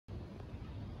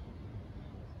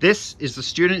This is the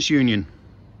Students' Union.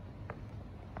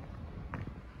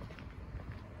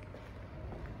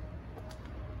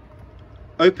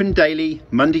 Open daily,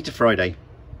 Monday to Friday.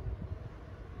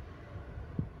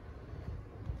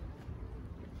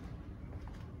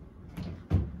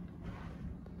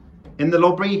 In the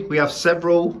lobby, we have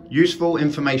several useful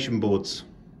information boards.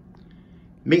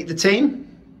 Meet the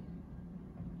team,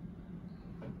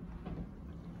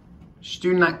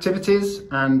 student activities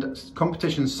and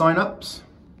competition sign-ups,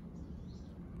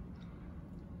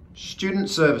 student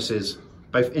services,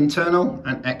 both internal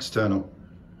and external,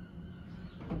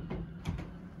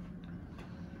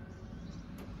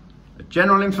 a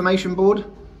general information board,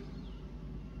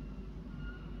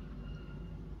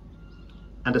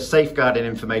 and a safeguarding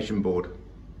information board,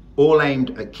 all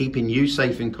aimed at keeping you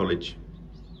safe in college.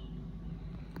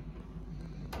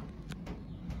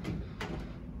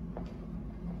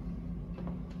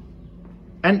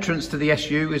 Entrance to the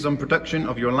SU is on production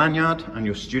of your lanyard and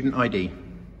your student ID.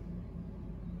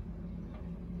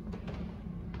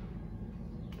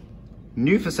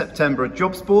 New for September, a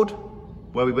jobs board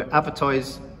where we will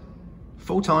advertise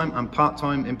full-time and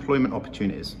part-time employment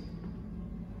opportunities.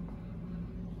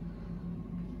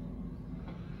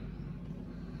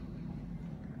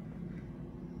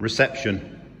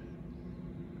 Reception.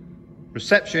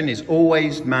 Reception is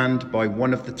always manned by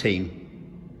one of the team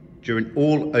during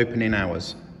all opening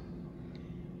hours.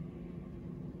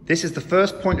 This is the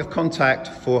first point of contact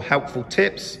for helpful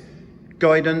tips,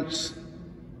 guidance,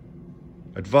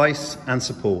 advice and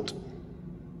support.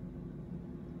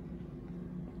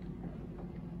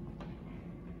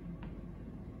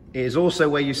 It is also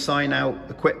where you sign out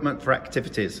equipment for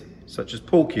activities such as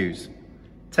pool cues,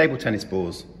 table tennis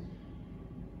balls,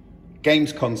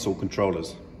 games console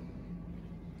controllers.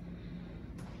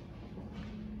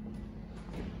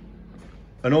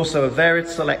 And also a varied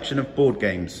selection of board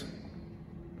games.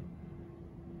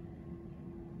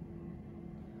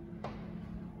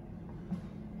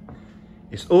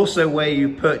 It's also where you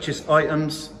purchase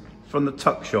items from the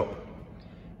tuck shop,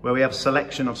 where we have a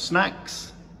selection of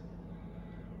snacks,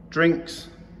 drinks,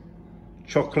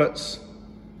 chocolates,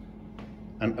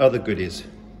 and other goodies,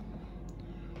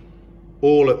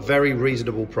 all at very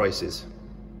reasonable prices.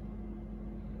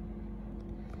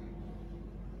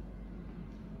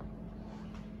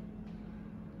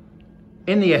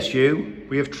 In the SU,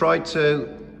 we have tried to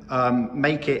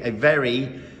make it a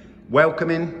very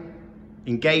welcoming,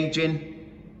 engaging,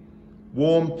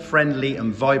 warm, friendly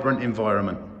and vibrant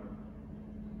environment.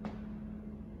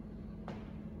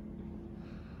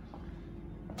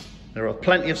 There are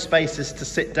plenty of spaces to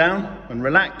sit down and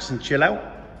relax and chill out.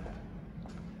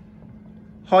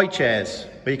 High chairs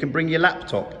where you can bring your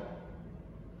laptop.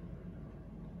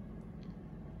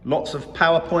 Lots of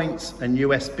PowerPoints and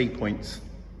USB points.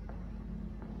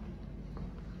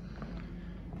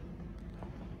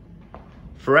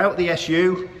 Throughout the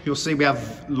SU, you'll see we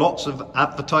have lots of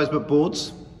advertisement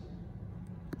boards,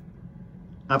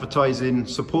 advertising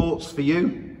supports for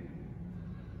you.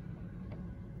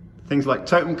 Things like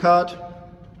totem card,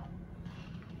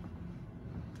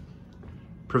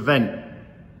 prevent,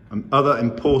 and other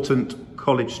important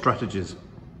college strategies.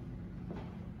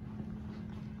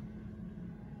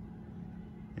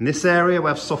 In this area, we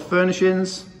have soft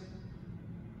furnishings,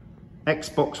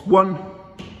 Xbox One,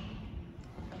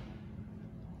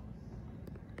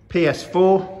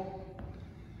 PS4,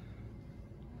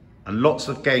 and lots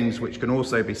of games which can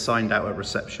also be signed out at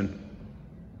reception.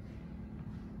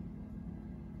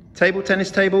 Table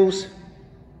tennis tables,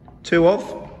 2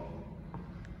 of,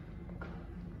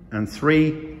 and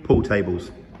 3 pool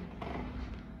tables,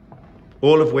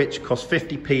 all of which cost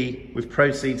 50p with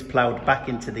proceeds ploughed back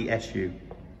into the SU.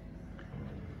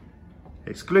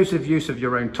 Exclusive use of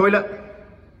your own toilet.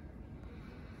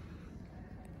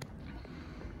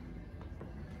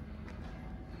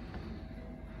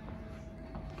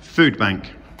 Food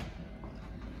bank.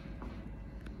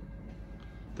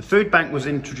 The food bank was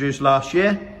introduced last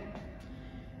year.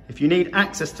 If you need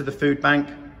access to the food bank,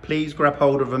 please grab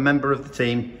hold of a member of the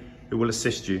team who will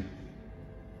assist you.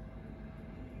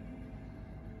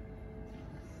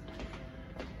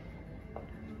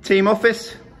 Team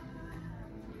office.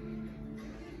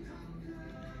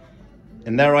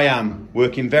 And there I am,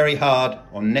 working very hard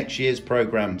on next year's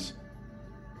programmes.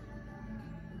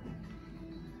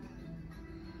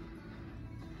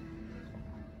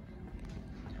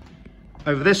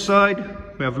 Over this side,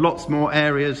 we have lots more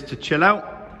areas to chill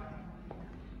out.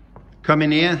 Come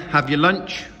in here, have your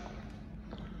lunch,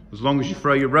 as long as you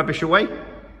throw your rubbish away.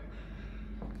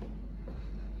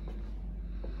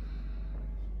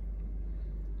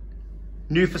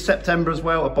 New for September as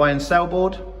well, a buy and sell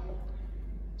board.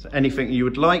 So anything you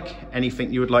would like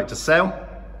to sell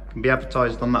can be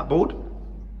advertised on that board.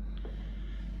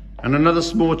 And another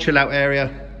small chill out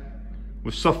area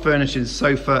with soft furnishings,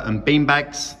 sofa and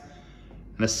beanbags,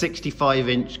 and a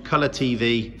 65-inch colour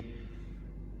TV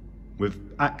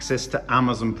with access to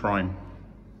Amazon Prime.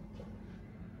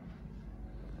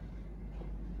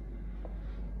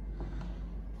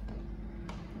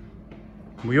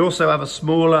 We also have a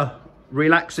smaller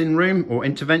relaxing room or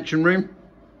intervention room.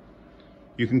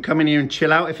 You can come in here and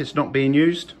chill out if it's not being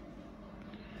used.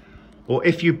 Or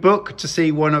if you book to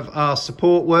see one of our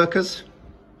support workers,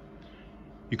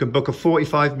 you can book a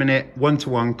 45-minute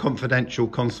one-to-one confidential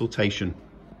consultation.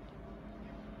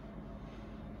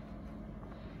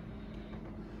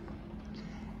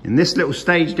 In this little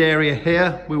staged area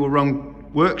here, we will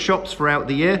run workshops throughout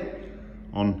the year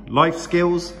on life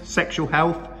skills, sexual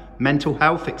health, mental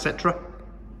health, etc.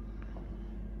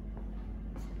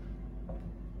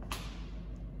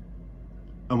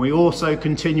 And we also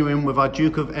continuing with our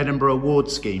Duke of Edinburgh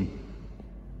Award scheme.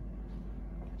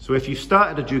 So if you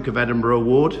started a Duke of Edinburgh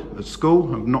Award at school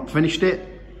and have not finished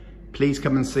it, please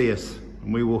come and see us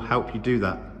and we will help you do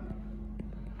that.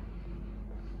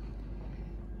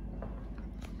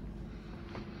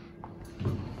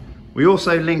 We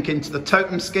also link into the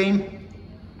totem scheme,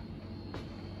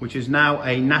 which is now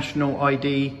a national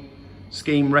ID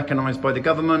scheme recognised by the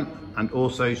government, and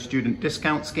also student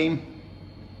discount scheme.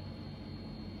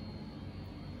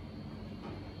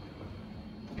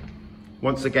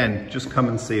 Once again, just come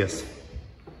and see us.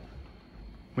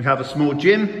 We have a small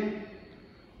gym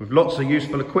with lots of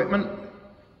useful equipment,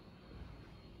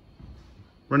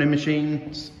 running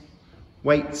machines,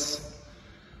 weights,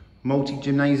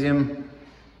 multi-gymnasium,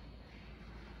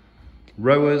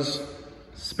 rowers,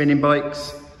 spinning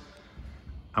bikes,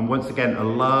 and once again a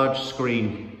large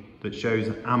screen that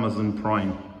shows Amazon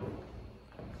Prime.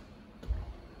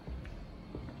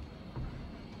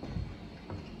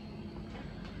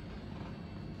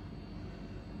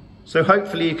 So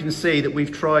hopefully you can see that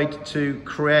we've tried to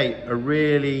create a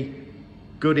really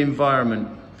good environment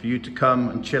for you to come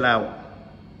and chill out,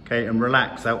 okay, and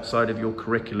relax outside of your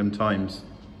curriculum times.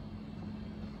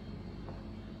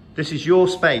 This is your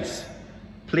space.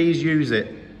 Please use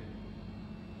it.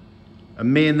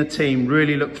 And me and the team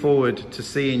really look forward to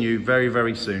seeing you very,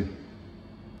 very soon.